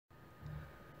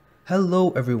Hello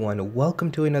everyone,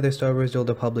 welcome to another Star Wars: The Old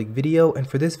Republic video, and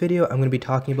for this video I'm going to be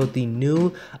talking about the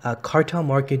new Cartel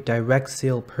Market direct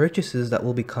sale purchases that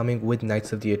will be coming with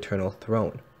Knights of the Eternal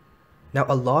Throne. Now,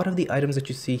 a lot of the items that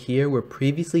you see here were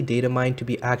previously data mined to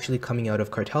be actually coming out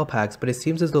of cartel packs, but it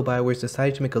seems as though BioWare's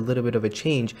decided to make a little bit of a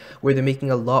change where they're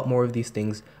making a lot more of these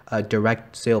things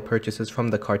direct sale purchases from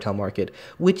the cartel market,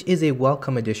 which is a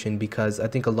welcome addition because I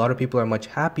think a lot of people are much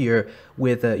happier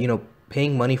with,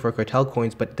 paying money for cartel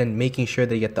coins, but then making sure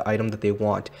they get the item that they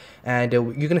want. And you're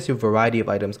going to see a variety of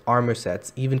items, armor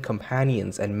sets, even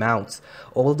companions and mounts.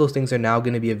 All of those things are now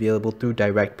going to be available through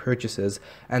direct purchases.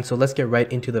 And so let's get right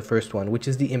into the first one, which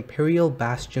is the Imperial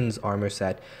Bastions armor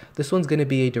set. This one's going to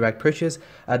be a direct purchase.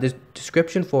 The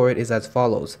description for it is as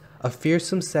follows: a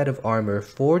fearsome set of armor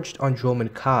forged on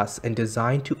Droman Khas and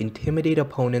designed to intimidate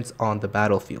opponents on the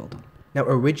battlefield. Now,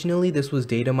 originally this was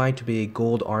data mined to be a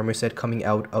gold armor set coming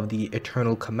out of the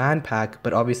Eternal Command pack,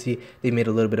 but obviously they made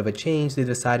a little bit of a change. They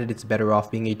decided it's better off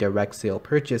being a direct sale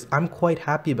purchase. I'm quite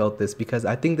happy about this because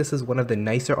I think this is one of the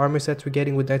nicer armor sets we're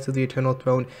getting with Knights of the Eternal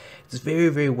Throne. It's very,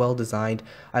 very well designed.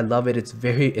 I love it. It's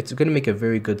going to make a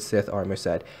very good Sith armor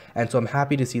set. And so I'm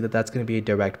happy to see that that's going to be a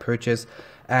direct purchase.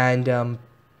 And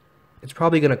it's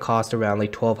probably going to cost around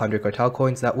like 1200 cartel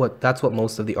coins. That's what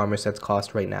most of the armor sets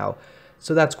cost right now.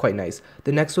 So that's quite nice.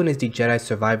 The next one is the Jedi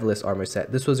Survivalist armor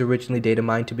set. This was originally data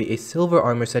mined to be a silver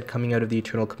armor set coming out of the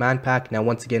Eternal Command pack. Now,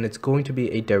 once again, it's going to be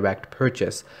a direct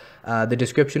purchase. The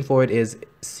description for it is: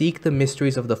 seek the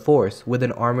mysteries of the Force with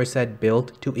an armor set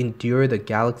built to endure the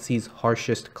galaxy's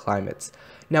harshest climates.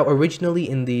 Now, originally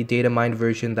in the data mined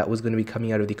version that was going to be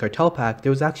coming out of the cartel pack, there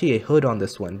was actually a hood on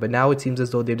this one, but now it seems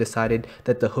as though they've decided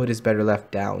that the hood is better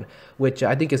left down, which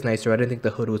I think is nicer. I didn't think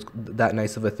the hood was that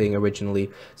nice of a thing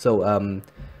originally. So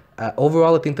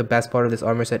overall, I think the best part of this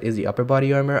armor set is the upper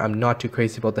body armor. I'm not too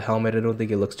crazy about the helmet. I don't think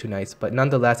it looks too nice, but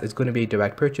nonetheless, it's going to be a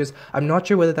direct purchase. I'm not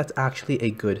sure whether that's actually a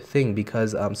good thing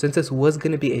because since this was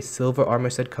going to be a silver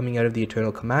armor set coming out of the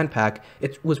Eternal Command pack,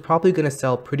 it was probably going to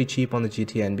sell pretty cheap on the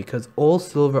GTN because all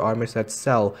silver armor sets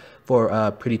sell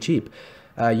for pretty cheap.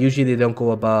 Usually they don't go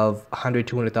above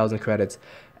 100-200,000 credits,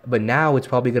 but now it's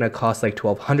probably going to cost like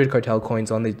 1200 cartel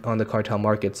coins on the cartel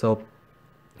market. So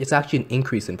it's actually an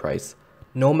increase in price.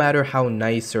 No matter how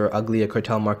nice or ugly a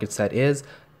cartel market set is,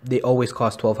 they always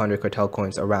cost 1200 cartel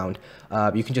coins around.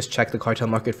 You can just check the cartel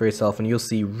market for yourself and you'll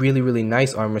see really, really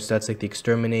nice armor sets like the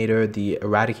Exterminator, the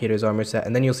Eradicator's armor set,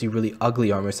 and then you'll see really ugly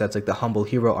armor sets like the Humble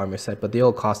Hero armor set, but they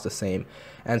all cost the same.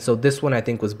 And so this one I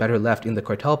think was better left in the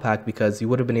cartel pack because you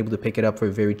would have been able to pick it up for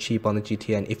very cheap on the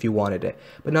GTN if you wanted it.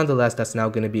 But nonetheless, that's now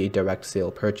going to be a direct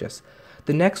sale purchase.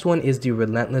 The next one is the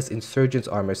Relentless Insurgents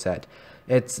armor set.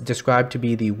 It's described to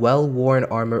be the well-worn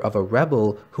armor of a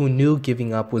rebel who knew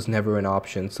giving up was never an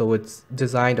option. So it's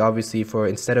designed obviously for,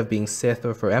 instead of being Sith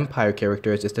or for Empire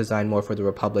characters, it's designed more for the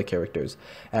Republic characters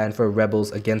and for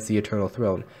rebels against the Eternal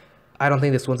Throne. I don't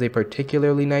think this one's a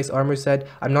particularly nice armor set.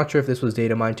 I'm not sure if this was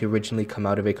data mined to originally come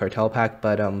out of a cartel pack,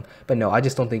 but no, I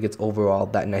just don't think it's overall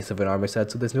that nice of an armor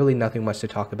set. So there's really nothing much to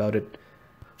talk about it.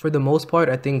 For the most part,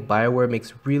 I think BioWare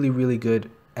makes really, really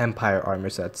good Empire armor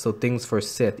sets, so things for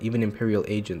Sith, even Imperial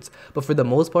agents. But for the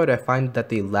most part, I find that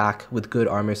they lack with good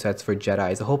armor sets for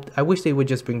Jedis. I wish they would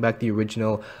just bring back the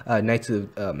original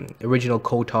original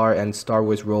KOTOR and Star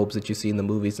Wars robes that you see in the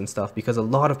movies and stuff, because a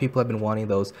lot of people have been wanting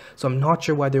those. So I'm not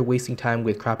sure why they're wasting time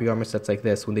with crappy armor sets like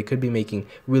this when they could be making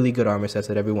really good armor sets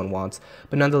that everyone wants.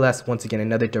 But nonetheless, once again,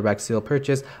 another direct sale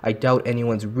purchase. I doubt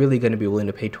anyone's really going to be willing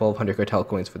to pay 1200 cartel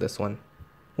coins for this one.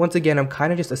 Once again, I'm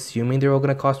kind of just assuming they're all going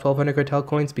to cost 1200 cartel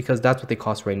coins because that's what they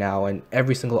cost right now, and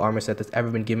every single armor set that's ever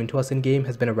been given to us in game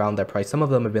has been around that price. Some of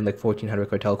them have been like 1400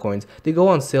 cartel coins. They go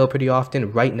on sale pretty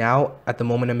often. Right now, at the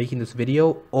moment I'm making this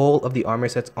video, all of the armor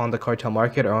sets on the cartel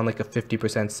market are on like a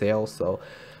 50% sale, so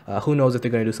who knows if they're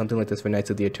going to do something like this for Knights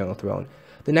of the Eternal Throne.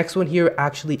 The next one here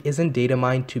actually isn't data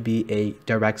mined to be a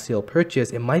direct sale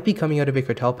purchase. It might be coming out of a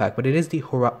cartel pack, but it is the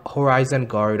Horizon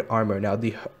Guard armor. Now,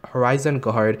 the Horizon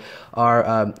Guard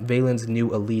are Valen's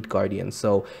new elite guardians.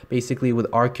 So basically with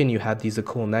Arkan, you have these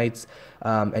Zakul Knights,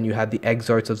 and you have the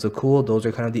Exarchs of Zakul. Those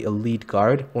are kind of the elite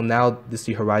guard. Well, now this is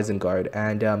the Horizon Guard,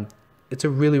 and it's a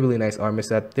really, really nice armor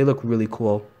set. They look really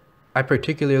cool. I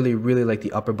particularly really like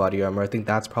the upper body armor. I think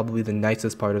that's probably the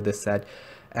nicest part of this set.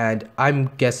 And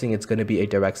I'm guessing it's going to be a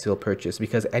direct sale purchase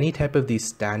because any type of these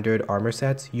standard armor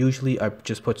sets usually are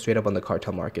just put straight up on the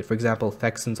cartel market. For example,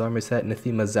 Thexan's armor set,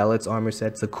 Nathema Zealot's armor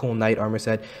sets, the Cool Knight armor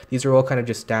set. These are all kind of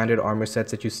just standard armor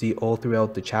sets that you see all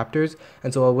throughout the chapters.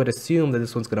 And so I would assume that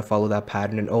this one's going to follow that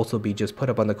pattern and also be just put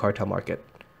up on the cartel market.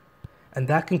 And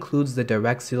that concludes the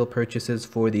direct sale purchases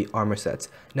for the armor sets.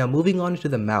 Now moving on to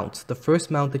the mounts. The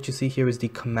first mount that you see here is the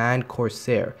Command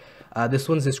Corsair. This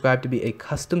one's described to be a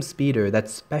custom speeder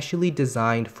that's specially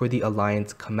designed for the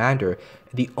Alliance commander,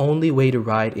 the only way to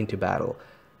ride into battle.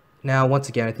 Now, once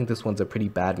again, I think this one's a pretty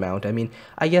bad mount. I mean,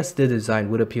 I guess the design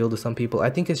would appeal to some people. I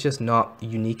think it's just not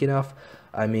unique enough.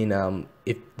 I mean,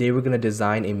 if they were going to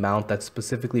design a mount that's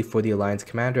specifically for the Alliance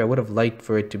commander, I would have liked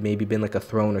for it to maybe been like a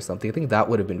throne or something. I think that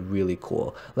would have been really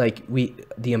cool. Like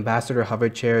the Ambassador hover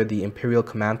chair, the Imperial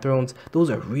command thrones, those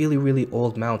are really, really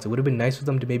old mounts. It would have been nice for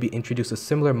them to maybe introduce a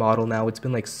similar model now. It's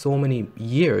been like so many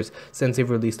years since they've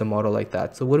released a model like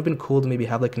that. So it would have been cool to maybe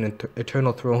have like an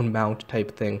Eternal Throne mount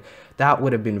type thing. That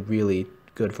would have been really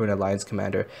good for an Alliance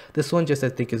commander. This one just, I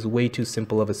think, is way too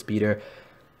simple of a speeder.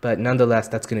 But nonetheless,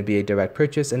 that's going to be a direct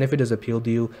purchase, and if it does appeal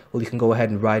to you, well, you can go ahead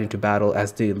and ride into battle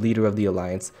as the leader of the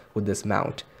Alliance with this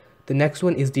mount. The next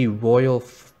one is the Royal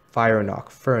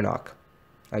Furnock.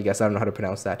 I guess I don't know how to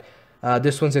pronounce that.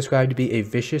 This one's described to be a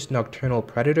vicious nocturnal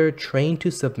predator trained to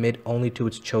submit only to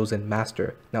its chosen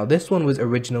master. Now this one was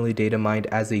originally data mined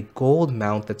as a gold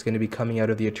mount that's going to be coming out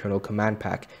of the Eternal Command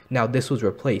Pack. Now this was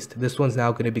replaced. This one's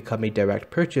now going to become a direct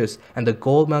purchase, and the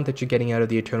gold mount that you're getting out of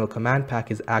the Eternal Command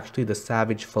Pack is actually the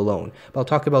Savage Falone. But I'll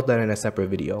talk about that in a separate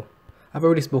video. I've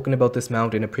already spoken about this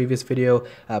mount in a previous video.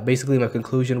 Basically my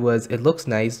conclusion was it looks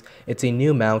nice, it's a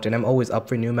new mount, and I'm always up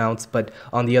for new mounts, but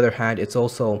on the other hand, it's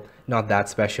also not that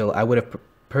special. I would have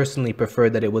personally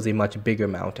preferred that it was a much bigger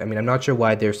mount. I mean, I'm not sure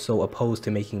why they're so opposed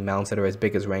to making mounts that are as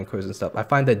big as Rancors and stuff. I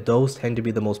find that those tend to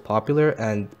be the most popular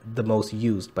and the most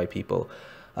used by people.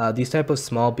 These type of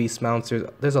small beast mounts,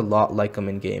 there's a lot like them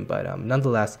in game, but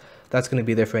nonetheless, that's going to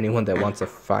be there for anyone that wants a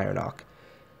fire knock.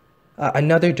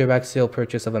 Another direct sale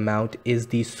purchase of a mount is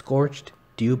the Scorched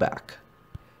Dewback.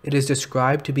 It is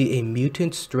described to be a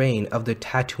mutant strain of the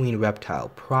Tatooine reptile,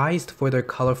 prized for their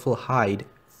colorful hide,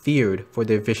 feared for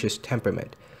their vicious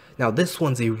temperament. Now this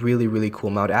one's a really, really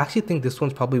cool mount. I actually think this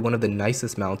one's probably one of the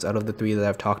nicest mounts out of the three that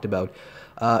I've talked about.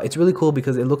 It's really cool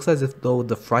because it looks as if though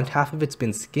the front half of it's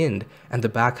been skinned and the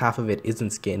back half of it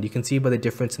isn't skinned. You can see by the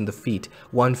difference in the feet.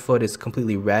 One foot is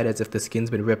completely red as if the skin's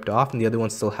been ripped off, and the other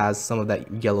one still has some of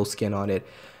that yellow skin on it.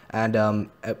 And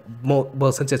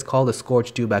well, since it's called a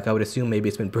Scorched Dewback, I would assume maybe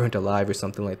it's been burnt alive or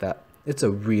something like that. It's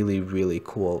a really, really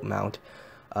cool mount.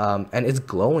 And it's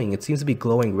glowing. It seems to be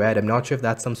glowing red. I'm not sure if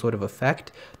that's some sort of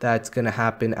effect that's going to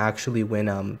happen actually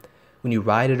when you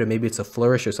ride it, or maybe it's a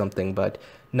flourish or something, but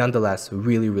nonetheless,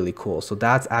 really, really cool. So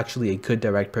that's actually a good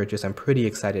direct purchase I'm pretty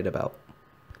excited about.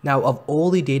 Now, of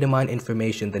all the data mine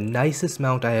information, the nicest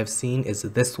mount I have seen is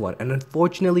this one, and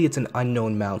unfortunately it's an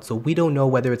unknown mount, so we don't know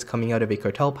whether it's coming out of a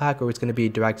cartel pack or it's going to be a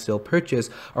direct sale purchase,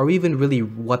 or even really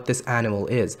what this animal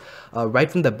is.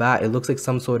 Right from the bat, it looks like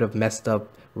some sort of messed up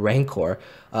Rancor,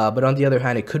 but on the other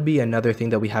hand, it could be another thing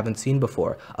that we haven't seen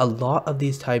before. A lot of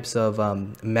these types of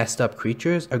messed up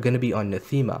creatures are going to be on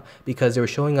Nathema, because they were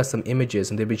showing us some images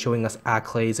and they've been showing us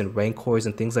Acklays and Rancors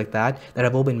and things like that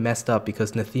have all been messed up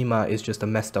because Nathema is just a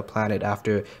messed up planet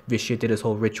after Vitiate did his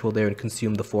whole ritual there and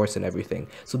consumed the Force and everything.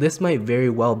 So this might very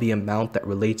well be a mount that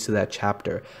relates to that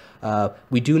chapter.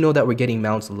 We do know that we're getting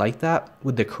mounts like that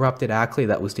with the Corrupted Acklay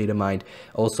that was data mined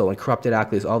also, and Corrupted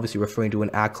Acklay is obviously referring to an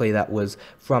Acklay that was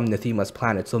from Nathema's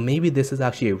planet. So maybe this is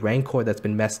actually a Rancor that's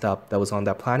been messed up that was on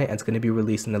that planet and it's going to be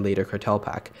released in a later cartel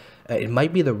pack. It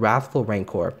might be the Wrathful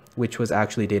Rancor, which was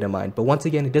actually data mined, but once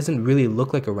again, it doesn't really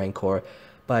look like a Rancor.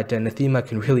 But Nathema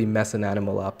can really mess an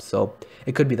animal up, so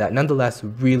it could be that. Nonetheless,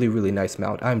 really, really nice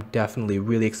mount. I'm definitely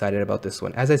really excited about this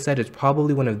one. As I said, it's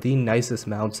probably one of the nicest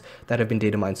mounts that have been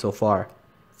data mined so far.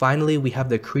 Finally, we have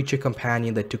the Creature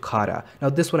Companion, the Tukata. Now,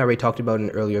 this one I already talked about in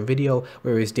an earlier video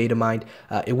where it was data mined.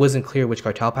 It wasn't clear which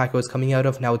cartel pack it was coming out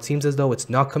of. Now, it seems as though it's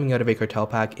not coming out of a cartel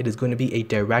pack. It is going to be a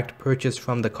direct purchase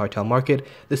from the cartel market.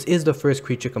 This is the first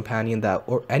Creature Companion that,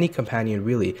 or any companion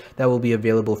really, that will be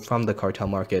available from the cartel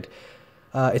market.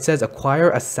 It says, acquire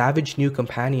a savage new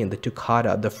companion, the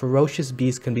Tukata. The ferocious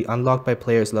beast can be unlocked by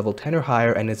players level 10 or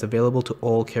higher and is available to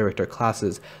all character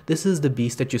classes. This is the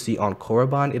beast that you see on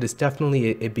Korriban. It is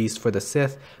definitely a beast for the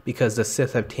Sith, because the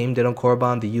Sith have tamed it on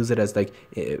Korriban. They use it as like,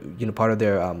 part of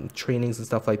their trainings and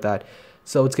stuff like that.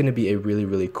 So it's going to be a really,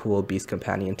 really cool beast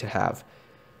companion to have.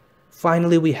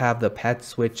 Finally, we have the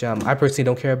pets, which I personally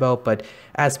don't care about, but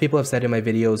as people have said in my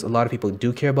videos, a lot of people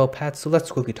do care about pets, so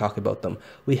let's quickly talk about them.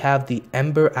 We have the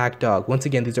Ember Act Dog. Once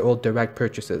again, these are all direct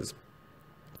purchases.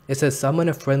 It says, summon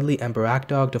a friendly Ember Act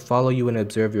Dog to follow you and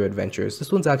observe your adventures.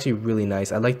 This one's actually really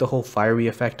nice. I like the whole fiery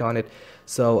effect on it.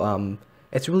 So,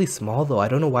 it's really small though. I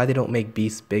don't know why they don't make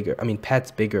beasts bigger. I mean,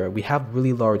 pets bigger. We have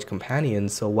really large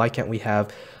companions, so why can't we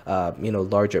have,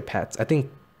 larger pets? I think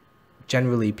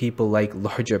generally people like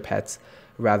larger pets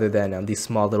rather than these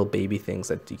small little baby things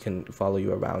that you can follow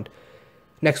you around.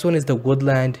 Next one is the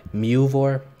Woodland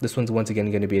Mewvor. This one's once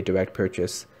again going to be a direct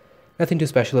purchase. Nothing too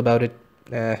special about it.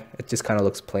 It just kind of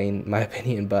looks plain in my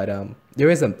opinion, but there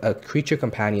is a creature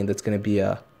companion that's going to be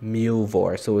a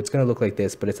Mewvor. So it's going to look like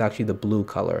this, but it's actually the blue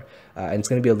color, and it's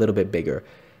going to be a little bit bigger.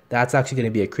 That's actually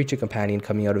going to be a creature companion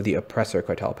coming out of the Oppressor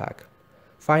Cartel pack.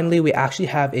 Finally, we actually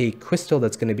have a crystal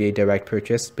that's going to be a direct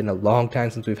purchase. It's been a long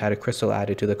time since we've had a crystal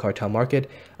added to the Cartel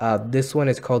market. This one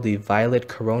is called the Violet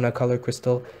Corona color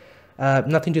crystal.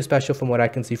 Nothing too special from what I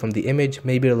can see from the image.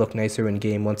 Maybe it'll look nicer in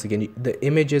game. Once again, the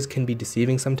images can be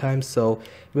deceiving sometimes, so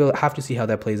we'll have to see how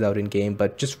that plays out in game,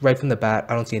 but just right from the bat,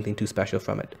 I don't see anything too special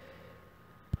from it.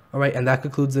 Alright, and that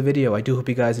concludes the video. I do hope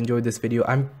you guys enjoyed this video.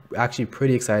 I'm actually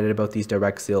pretty excited about these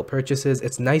direct sale purchases.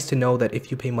 It's nice to know that if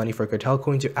you pay money for Cartel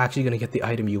Coins, you're actually going to get the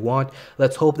item you want.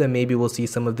 Let's hope that maybe we'll see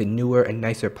some of the newer and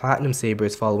nicer Platinum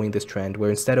Sabers following this trend, where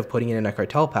instead of putting it in a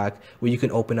Cartel pack, where you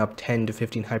can open up 10 to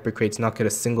 15 Hyper Crates, not get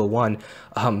a single one,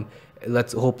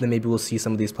 let's hope that maybe we'll see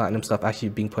some of these Platinum stuff actually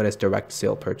being put as direct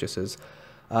sale purchases.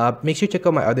 Make sure to check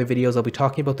out my other videos. I'll be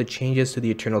talking about the changes to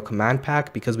the Eternal Command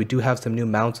pack, because we do have some new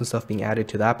mounts and stuff being added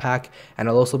to that pack, and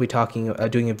I'll also be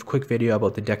doing a quick video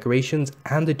about the decorations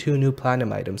and the 2 new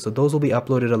Platinum items. So those will be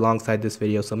uploaded alongside this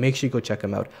video, so make sure you go check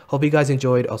them out. Hope you guys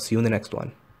enjoyed. I'll see you in the next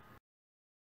one.